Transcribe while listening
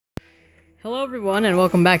Hello everyone and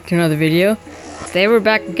welcome back to another video. Today we're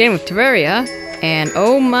back again with Terraria, and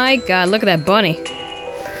oh my god, look at that bunny.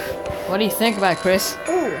 What do you think about it, Chris?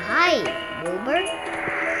 Oh, hi, Wilbur.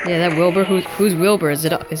 Yeah, that Wilbur. Who's Wilbur? Is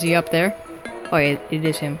he up there? Oh yeah, it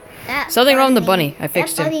is him. Something wrong with the bunny. I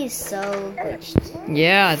fixed him. That bunny's so glitched.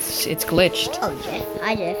 Yeah, it's glitched. Oh, Jeff.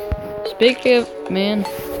 Hi, Jeff. Speaking of,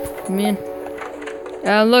 man.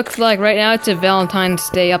 Looks like right now it's a Valentine's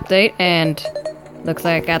Day update, and looks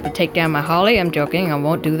like I got to take down my holly. I'm joking, I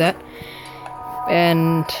won't do that.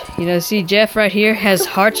 And, you know, see Jeff right here has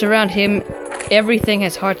hearts around him. Everything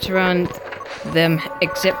has hearts around them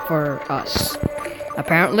except for us,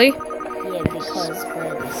 apparently. Yeah, because we're the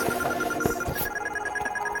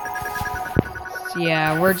players.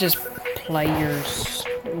 Yeah, we're just players,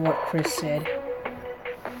 what Chris said.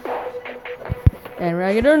 And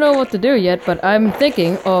I don't know what to do yet, but I'm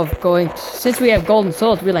thinking of going, since we have golden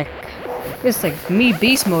souls, we're like, it's like me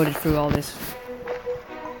beast moded through all this.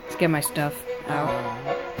 Let's get my stuff out.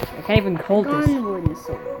 I can't even hold this. Wooden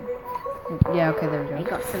sword. Yeah, okay, there we I go.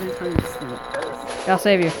 got 7 times sleep. I'll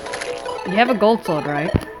save you. You have a gold sword, right?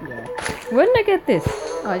 Yeah. Where did I get this?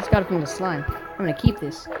 Oh, I just got it from the slime. I'm gonna keep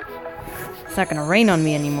this. It's not gonna rain on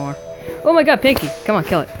me anymore. Oh my god, Pinky! Come on,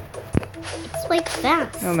 kill it. It's like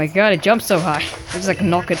fast. Oh my god, it jumps so high. I just like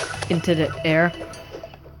knock it into the air.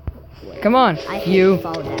 Come on, I hate you.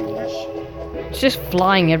 fall damage. It's just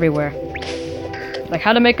flying everywhere. Like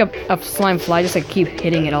how to make a slime fly, just like keep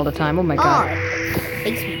hitting it all the time. Oh my god. Oh,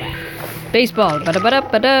 baseball. Baseball.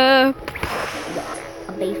 Ba-da-ba-da-ba-da.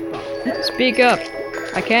 A baseball. Speak up.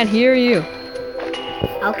 I can't hear you.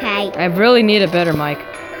 Okay. I really need a better mic.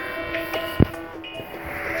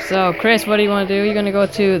 So, Chris, what do you want to do? You're gonna go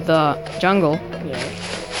to the jungle. Yeah.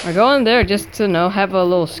 We're going there just to have a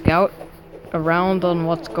little scout around on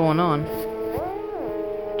what's going on.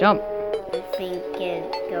 Jump. I think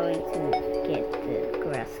it's going to get the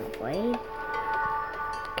grass away.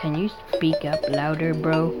 Can you speak up louder,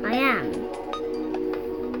 bro? I am.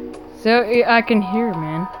 So, I can hear,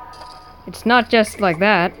 man. It's not just like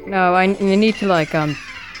that. No, I need to like, oh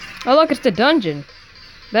look, it's the dungeon.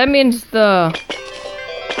 That means the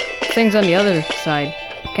things on the other side.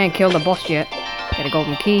 Can't kill the boss yet. Get a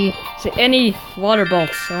golden key. So any water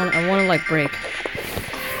bolts I want to like break.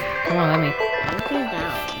 Come on, let me. Looking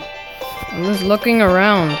down. I'm just looking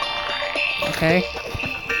around. Okay.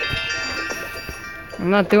 I'm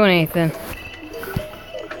not doing anything.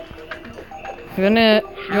 You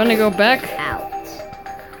wanna go back? Out.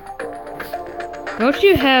 Don't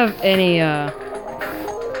you have any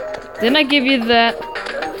didn't I give you that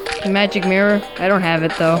magic mirror? I don't have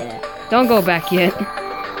it though. Don't go back yet.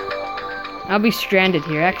 I'll be stranded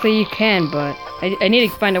here. Actually, you can, but I need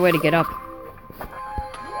to find a way to get up.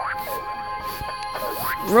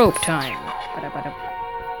 Rope time.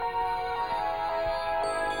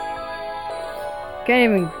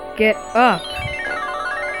 Can't even get up.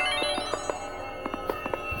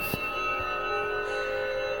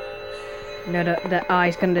 No, that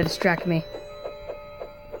eye's gonna distract me.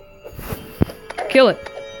 Kill it.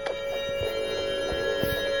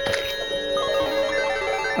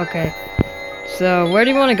 Okay. So, where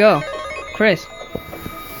do you want to go? Chris.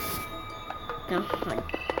 Don't play.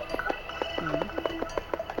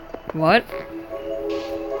 What?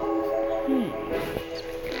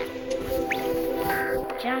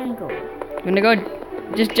 Jungle. I'm gonna go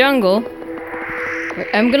just jungle. Wait,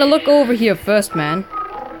 I'm gonna look over here first, man.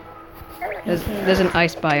 There's an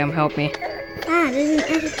ice biome, help me. Ah, there's an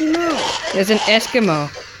Eskimo. There's an Eskimo.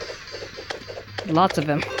 Lots of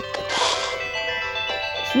them.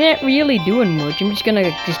 It's not really doing much. I'm just gonna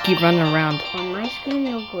keep running around. On my screen,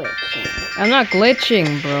 you're glitching. I'm not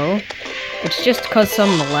glitching, bro. It's just cause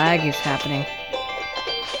some lag is happening.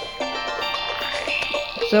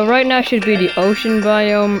 So right now should be the ocean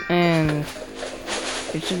biome, and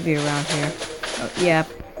it should be around here. Oh, yeah.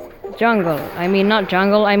 Jungle. I mean not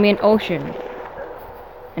jungle, I mean ocean.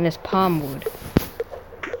 And it's palm wood.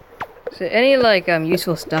 So any like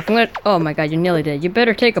useful stuff. Oh my god, you're nearly dead. You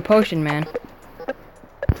better take a potion, man.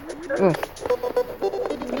 Ooh.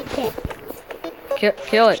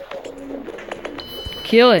 Kill it.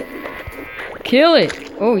 Kill it. Kill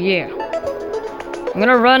it! Oh yeah. I'm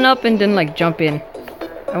gonna run up and then like jump in.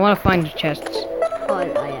 I wanna find the chests. Oh,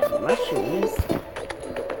 I have mushrooms.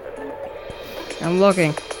 I'm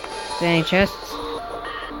looking. Is there any chests?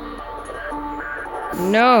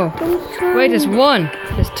 No. Wait, there's one.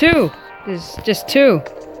 There's two. There's just two.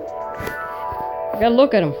 I gotta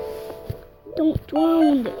look at them. Don't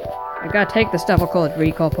drown. I gotta take the stuff. I'll call it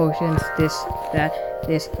recall potions. This, that,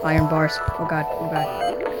 this, iron bars. Oh god, oh god.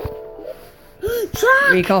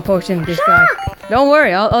 Recall potion, this guy. Don't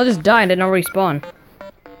worry, I'll just die and then I'll respawn.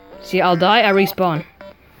 See, I'll die, I respawn.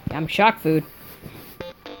 I'm shock food.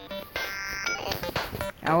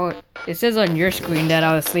 It says on your screen that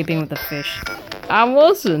I was sleeping with a fish. I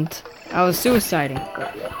wasn't. I was suiciding.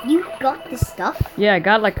 You got the stuff? Yeah, I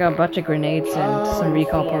got like a bunch of grenades and some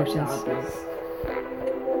recall yeah, potions. others.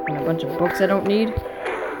 And a bunch of books I don't need.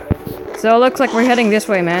 So it looks like we're heading this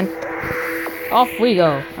way, man. Off we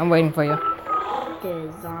go. I'm waiting for you.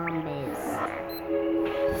 The zombies.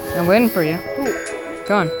 I'm waiting for you. Ooh.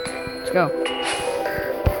 Come on. Let's go.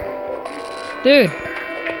 Dude,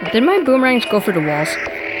 did my boomerangs go through the walls?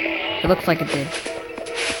 It looks like it did.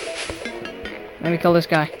 Let me kill this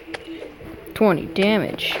guy. 20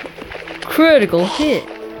 damage. Critical hit.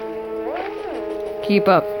 Keep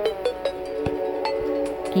up.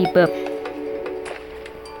 Keep up.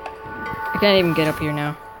 I can't even get up here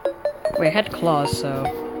now. Wait, I had claws, so...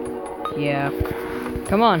 yeah.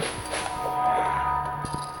 Come on.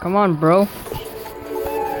 Come on, bro.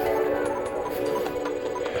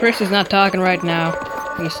 Chris is not talking right now.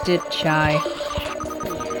 He's still shy.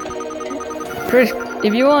 Chris,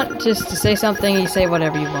 if you want just to say something, you say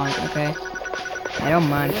whatever you want, okay? I don't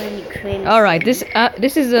mind. Alright, this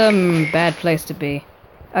is a bad place to be.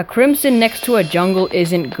 A crimson next to a jungle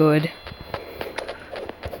isn't good.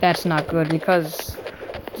 That's not good because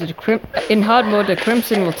in hard mode the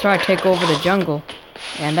crimson will try to take over the jungle.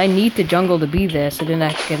 And I need the jungle to be there so then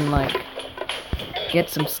I can like get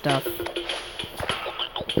some stuff.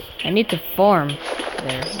 I need to farm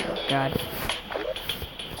there. Oh god.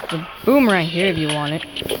 The boomerang here if you want it.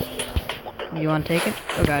 You want to take it?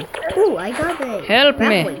 Oh god. Ooh, I got it. Help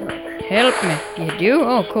me. Help me. You do?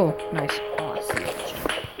 Oh cool. Nice. Awesome.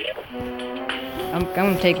 I'm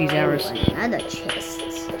gonna take these arrows. Another chest.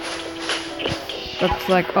 Looks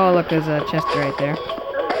like, oh look, there's a chest right there.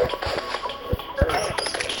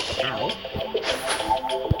 Ow.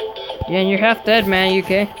 Yeah, and you're half dead, man. You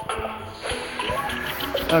okay?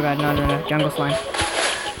 Oh god, no. Jungle slime.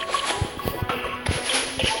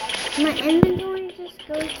 My inventory just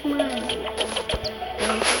goes to my...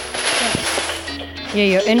 Yeah,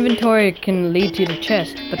 your inventory can lead to the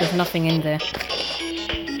chest, but there's nothing in there.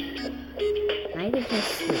 I could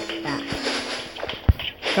just switch back.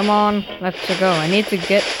 Come on, let's go. I need to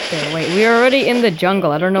get there. Wait, we're already in the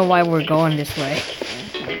jungle. I don't know why we're going this way.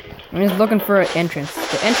 I'm just looking for an entrance.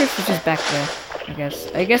 The entrance is just back there, I guess.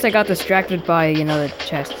 I guess I got distracted by, you know, the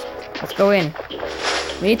chest. Let's go in.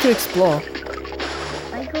 We need to explore.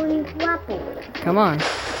 I go in grapple. Come on.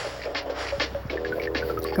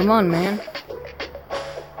 Come on, man.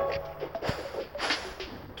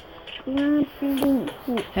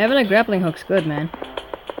 Having a grappling hook's good, man.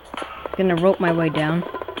 Gonna rope my way down.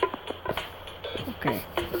 Okay.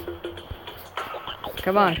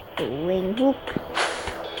 Come on. Grappling hook.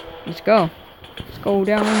 Let's go. Let's go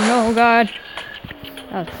down. Oh god.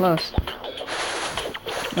 That was close.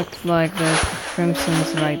 Looks like there's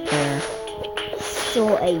crimson's right there.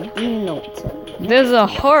 So I do note. There's a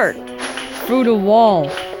heart through the wall.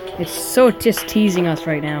 It's so just teasing us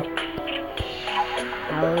right now.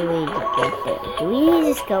 How do we get there? Do we need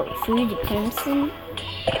to just go through the crimson?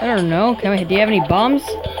 I don't know. Do you have any bombs?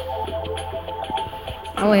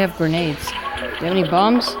 I only have grenades. Do you have any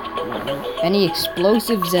bombs? Any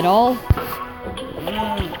explosives at all?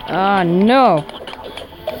 Ah, no.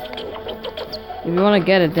 If you want to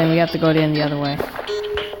get it, then we have to go in the other way.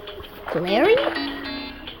 Larry?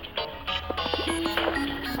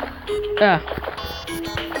 Ah.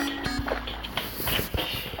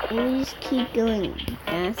 We just keep going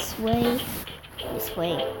this way. This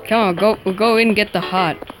way. Come on, we'll go in and get the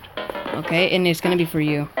heart. Okay, and it's gonna be for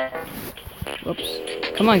you. Whoops.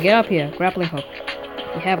 Come on, get up here. Grappling hook.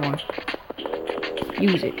 You have one.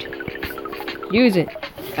 Use it. Use it.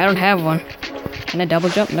 I don't have one. Can I double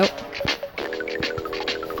jump? Nope.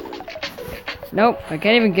 Nope, I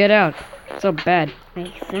can't even get out. It's so bad.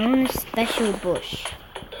 I found a special bush.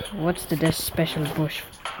 What's this special bush?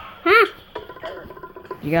 Huh?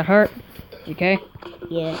 You got hurt? You okay?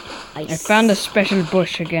 Yeah. I found a special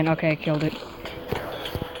bush again. Okay, I killed it.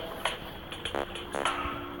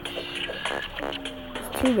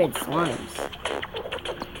 Two red slimes.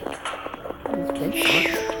 Red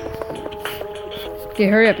slimes. Okay,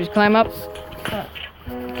 hurry up. Just climb up.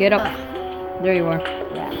 Get up. There you are.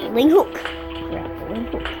 Grappling hook. Grappling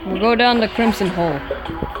hook. We'll go down the crimson hole.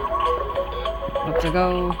 Let's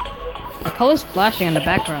go. The color's flashing in the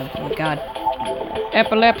background. Oh my god.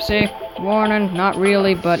 Epilepsy. Warning. Not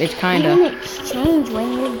really, but it's kinda. You can exchange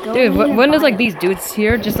when you're going. Dude, when there's like these dudes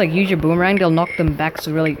here, just like use your boomerang, they'll knock them back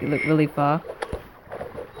so really far.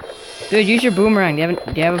 Dude, use your boomerang. Do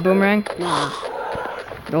you have a boomerang? Nah.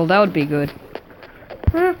 Well, that would be good.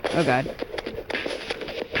 Oh god.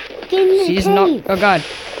 Get in the She's cave. not. Oh god.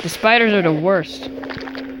 The spiders are the worst.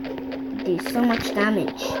 Do so much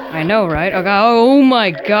damage. I know, right? Oh god. Oh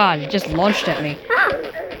my god. It just launched at me.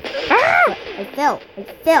 I fell.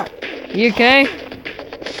 You okay?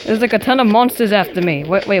 There's like a ton of monsters after me.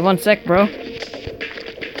 Wait, 1 sec, bro.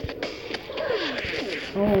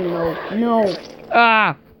 Oh no.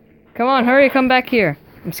 Ah! Come on, hurry, come back here.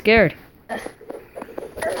 I'm scared.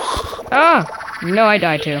 Ah! No, I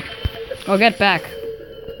died too. I'll get back.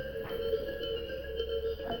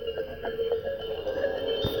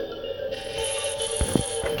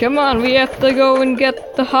 Come on, we have to go and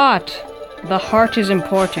get the heart. The heart is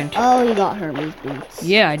important. Oh, you got Hermes boots.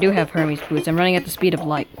 Yeah, I do have Hermes boots. I'm running at the speed of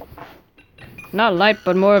light. Not light,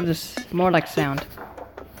 but more like sound.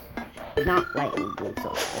 Not lightning boots,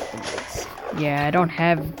 also lightning boots. Yeah, I don't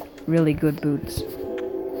have really good boots.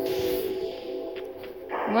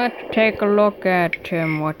 Let's take a look at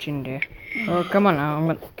what's in there. Oh, come on now, I'm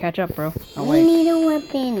gonna catch up, bro. Oh, We wait. need a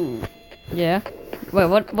weapon. Yeah. Wait,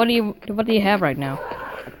 what do you have right now?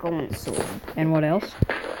 A golden sword. And what else?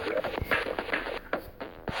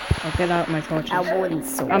 I'll get out my torches. A wooden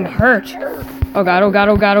sword. I'm hurt. Oh god, oh god,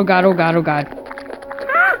 oh god, oh god, oh god, oh god.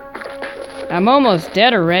 I'm almost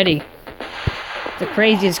dead already. The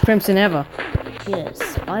craziest crimson ever. Yes,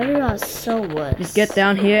 spiders are so worse. Just get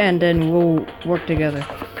down here and then we'll work together.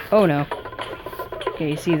 Oh no.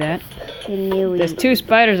 Okay, you see that? There's 2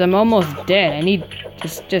 spiders. I'm almost dead. I need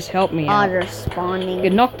just help me out. They're spawning. You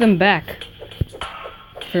can knock them back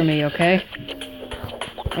for me, okay?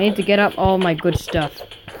 I need to get up all my good stuff.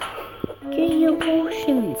 Get your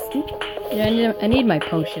potions. Yeah, I need my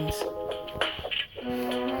potions.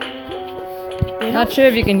 Not sure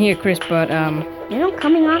if you can hear Chris, but They're not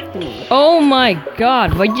coming after me. oh my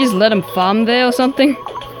god, what, you just let him farm there or something?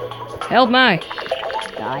 Help me.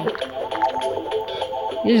 Die.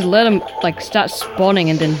 You just let them like start spawning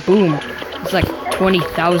and then boom. It's like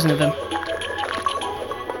 20,000 of them.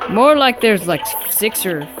 More like there's like 6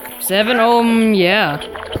 or 7. Yeah.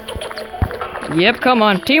 Yep, come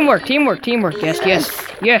on. Teamwork.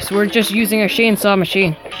 Yes, we're just using a chainsaw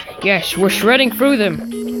machine. Yes, we're shredding through them.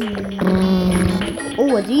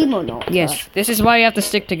 Oh, a demon knot. Yes, this is why you have to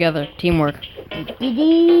stick together. Teamwork.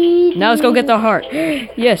 Now Now let's go get the heart.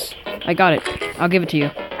 Yes, I got it. I'll give it to you.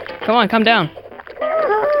 Come on, come down.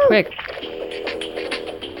 Quick.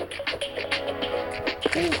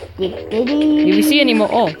 If you see any more...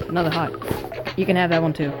 Oh, another heart. You can have that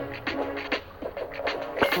one too.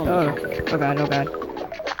 Oh god.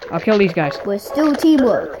 I'll kill these guys. We're still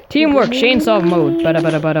teamwork. Teamwork, chainsaw mode.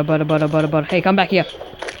 Bada. Hey, come back here.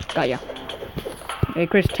 Got ya. Hey,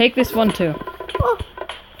 Chris, take this one too. Oh,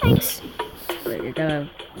 thanks. Wait, you're gonna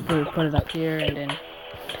put it up here and then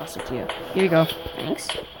toss it to you. Here you go. Thanks.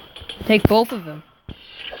 Take both of them.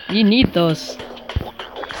 You need those.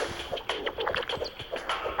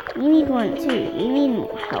 You need one too. You need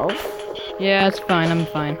more health. Yeah, it's fine. I'm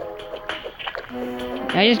fine.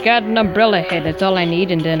 I just got an umbrella head. That's all I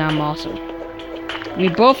need, and then I'm awesome. We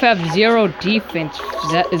both have 0 defense.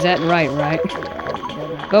 Is that right?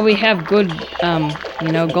 But we have good,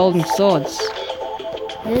 golden swords.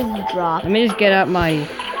 There's a drop. Let me just get out my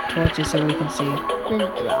torches so we can see. There's a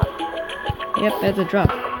drop. Yep, there's a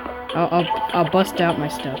drop. I'll bust out my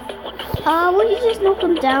stuff. Will you just knock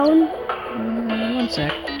them down? 1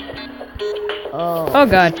 sec. Oh. Oh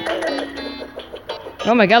god.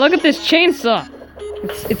 Oh my god, look at this chainsaw.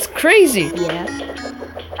 It's crazy. Yeah.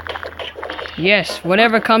 Yes,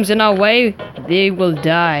 whatever comes in our way, they will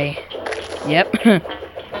die. Yep.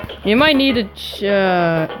 You might need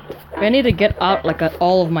to, I need to get out, like,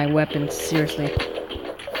 all of my weapons, seriously.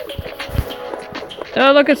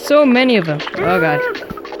 Oh, look at so many of them. Oh, God.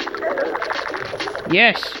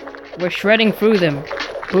 Yes, we're shredding through them.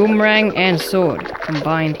 Boomerang and sword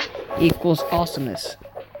combined equals awesomeness.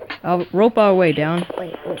 I'll rope our way down.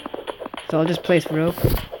 Wait. So I'll just place rope.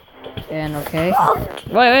 And, okay.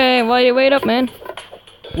 Wait up, man.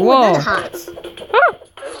 Whoa. That's hot.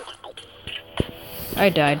 I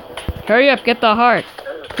died. Hurry up, get the heart.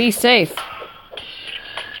 Be safe.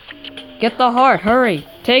 Get the heart, hurry.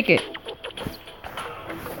 Take it.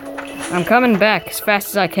 I'm coming back as fast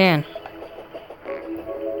as I can.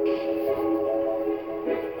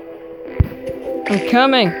 I'm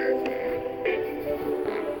coming.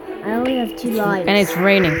 I only have 2 lives. And it's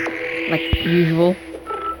raining, like usual.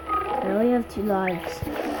 I only have 2 lives.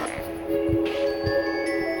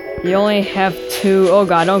 You only have 2. Oh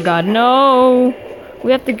god, no!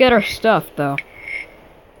 We have to get our stuff, though.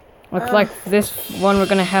 Looks like this one we're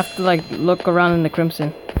gonna have to, like, look around in the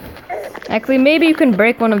crimson. Actually, maybe you can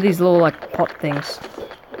break one of these little, like, pot things.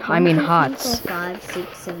 I mean 1, 2, 3, hearts. 4, 5,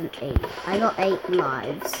 6, 7, 8. I got 8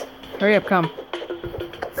 lives. Hurry up, come.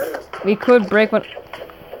 We could break one.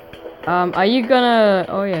 Are you gonna?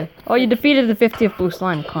 Oh yeah. Oh, you defeated the 50th blue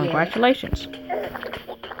slime. Congratulations.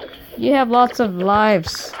 You have lots of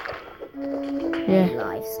lives. Yeah. 8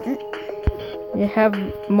 lives. You have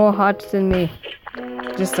more hearts than me.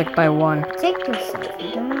 Just like by 1. Take yourself.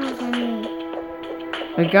 You don't have any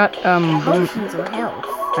I got potions or health.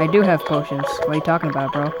 I do have potions. What are you talking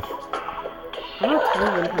about, bro? I don't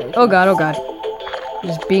have potions. Oh god, oh god.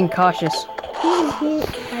 Just being cautious.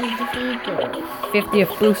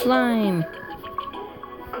 50th blue slime.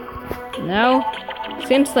 Now,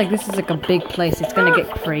 seems like this is like a big place. It's gonna get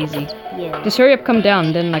crazy. Yeah. Just hurry up, come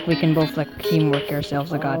down. Then like we can both like teamwork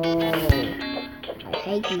ourselves. Oh god. I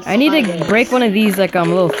hate these I need to spiders. break one of these like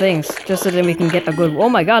little things just so then we can get a good. Oh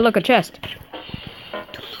my god! Look, a chest.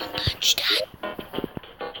 Touch that.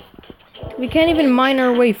 We can't even mine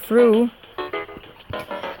our way through.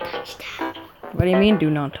 Touch that. What do you mean? Do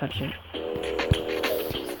not touch it.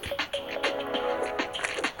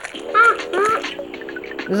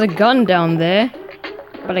 There's a gun down there,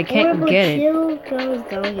 but I can't get it.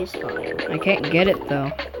 I can't get it though.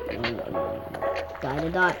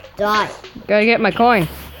 Die. Gotta get my coin.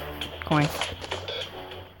 Coin.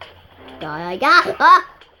 Die. Ah!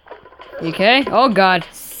 You okay? Oh god.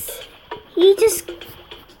 He just.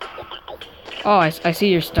 Oh, I see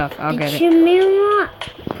your stuff. I'll get it. Chimera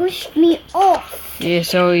pushed me off. Yeah,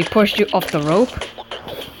 so he pushed you off the rope?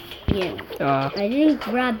 Yeah. I didn't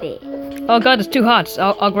grab it. Oh god, there's 2 hearts.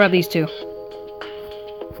 I'll grab these 2.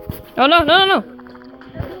 Oh no.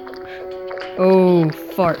 Oh,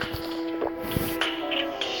 fart.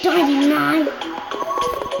 99.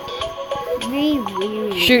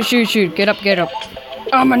 Really. Shoot. Get up.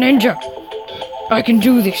 I'm a ninja. I can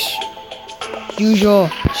do this. Use your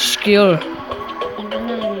skill.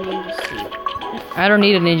 I don't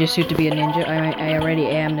need a ninja suit to be a ninja. I already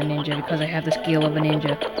am the ninja because I have the skill of a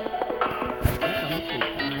ninja.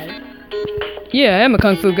 Yeah, I am a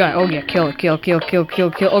kung fu guy. Oh yeah, kill. Oh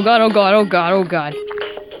god.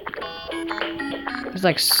 There's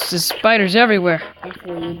like spiders everywhere.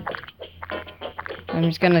 I'm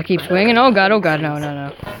just gonna keep swinging. Oh god,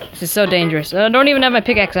 no. This is so dangerous. I don't even have my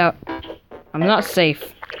pickaxe out. I'm not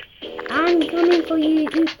safe. I'm coming for you.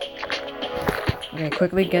 Okay,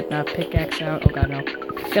 quickly get that pickaxe out. Oh god, no.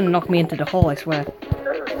 It's gonna knock me into the hole, I swear.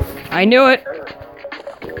 I knew it!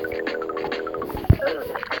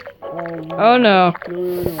 Oh no.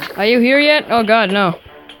 Are you here yet? Oh god, no.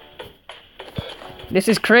 This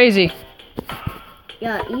is crazy.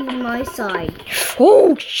 Yeah, even my side.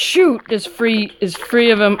 Oh shoot! There's three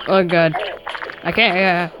of them. Oh god. I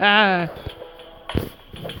can't.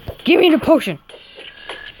 Give me the potion.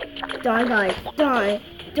 Die.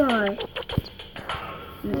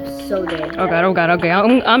 I'm so dead. Oh god. Okay,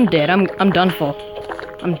 I'm dead. I'm done for.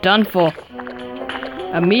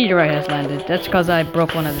 A meteorite has landed. That's because I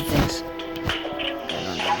broke one of the things.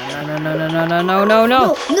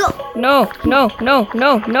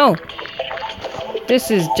 No.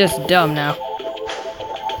 This is just dumb now.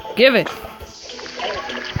 Give it.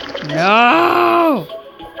 No.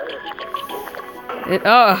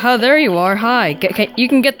 Oh, there you are. Hi. You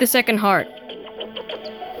can get the second heart.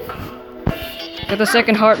 Get the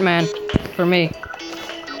second heart, man. For me.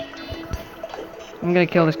 I'm gonna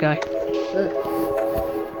kill this guy.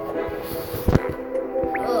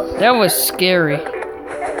 That was scary.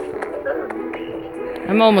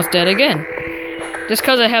 I'm almost dead again. Just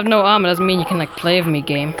because I have no armor doesn't mean you can, like, play with me,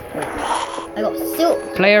 game. I got silk.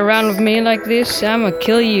 Play around with me like this, I'm gonna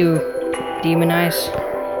kill you, Demon Eyes.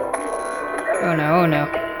 Oh no.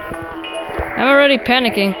 I'm already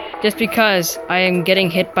panicking just because I am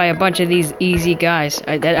getting hit by a bunch of these easy guys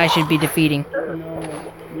that I should be defeating.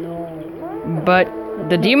 No. But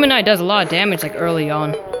the Demon Eye does a lot of damage, like, early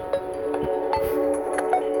on.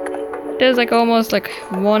 There's like almost like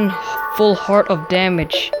 1 full heart of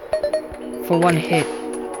damage for 1 hit.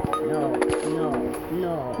 No.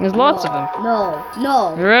 There's lots of them.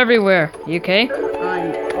 No. They're everywhere. You okay?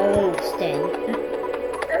 I'm almost dead.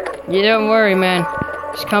 You don't worry, man.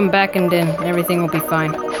 Just come back and then everything will be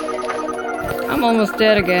fine. I'm almost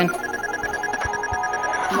dead again.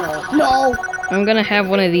 No. I'm gonna have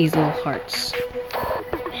one of these little hearts.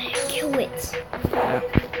 Kill it. Yeah.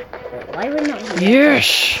 Why would not?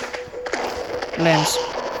 Yes! Lens.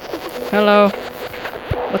 Hello.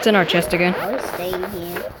 What's in our chest again? I was staying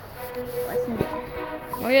here. What's in it?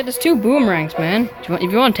 Oh yeah, there's 2 boomerangs, man. If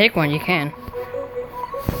you want to take one, you can.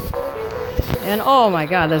 And oh my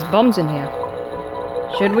god, there's bums in here.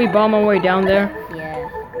 Should we bomb our way down there? Yeah,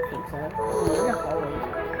 I think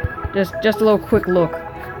so. Just a little quick look.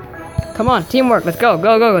 Come on, teamwork. Let's go.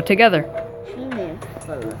 Go, go, go. Together. Human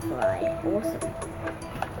butterfly. Awesome.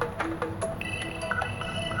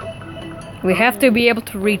 We have to be able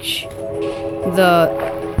to reach the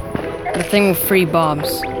thing with 3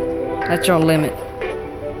 bombs. That's our limit.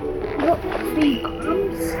 What? 3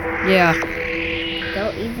 bombs? Yeah.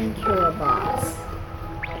 Don't even kill a boss.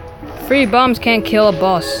 3 bombs can't kill a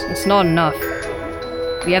boss. It's not enough.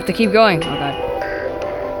 We have to keep going. Oh god.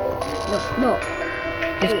 No.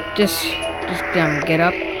 Just get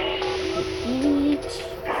up. I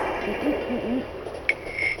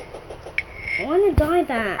want to die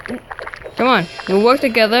that. Come on. We'll work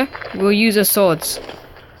together. We'll use our swords.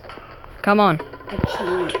 Come on. A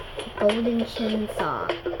chain. Golden chainsaw.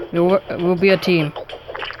 We'll be a team.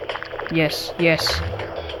 Yes, yes.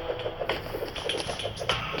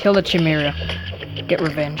 Kill the Chimera. Get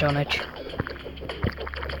revenge on it.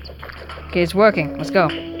 Okay, it's working. Let's go.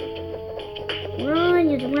 Run,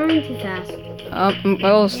 you're running too fast.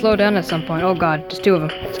 I'll slow down at some point. Oh god, just 2 of them.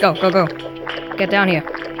 Let's go, go, go. Get down here.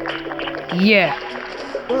 Yeah.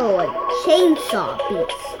 Whoa, a chainsaw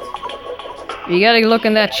beast. You gotta look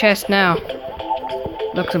in that chest now.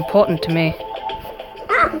 Looks important to me.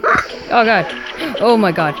 Oh god. Oh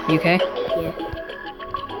my god. You okay?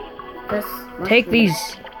 Yeah. Take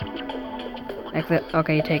these. Like that.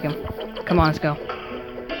 Okay, you take them. Come on, let's go.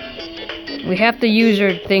 We have to use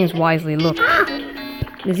our things wisely. Look.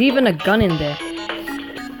 There's even a gun in there.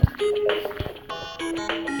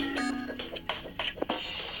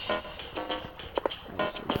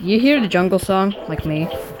 You hear the jungle song, like me?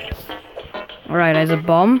 Alright, there's a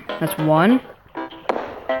bomb. That's 1.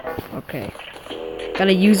 Okay.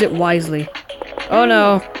 Gotta use it wisely. Oh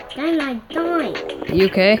no. Then I die. You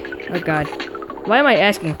okay? Oh god. Why am I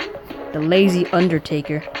asking? The lazy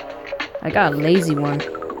undertaker. I got a lazy one.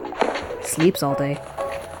 Sleeps all day.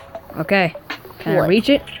 Okay. Can I reach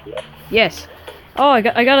it? Yes. Oh, I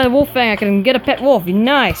got a wolf fang. I can get a pet wolf.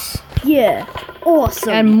 Nice. Yeah. Awesome.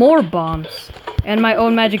 And more bombs. And my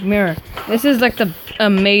own magic mirror. This is like the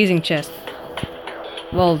amazing chest.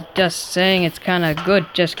 Well, just saying it's kind of good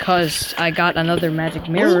just cause I got another magic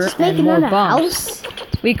mirror and more bombs.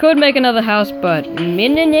 We could make another house, but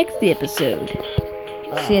in the next episode.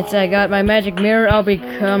 Since I got my magic mirror, I'll be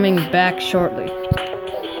coming back shortly.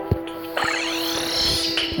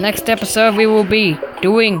 Next episode, we will be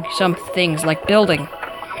doing some things like building.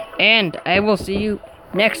 And I will see you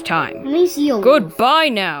next time. Let me see your Goodbye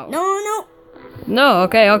now. No. No,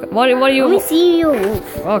 okay. What do you... Let me see your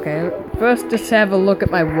wolf. Okay, first just have a look at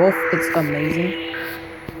my wolf. It's amazing.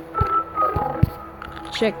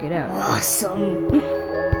 Check it out. Awesome.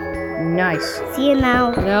 Nice. See you now.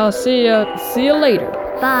 Now, see you later.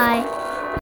 Bye.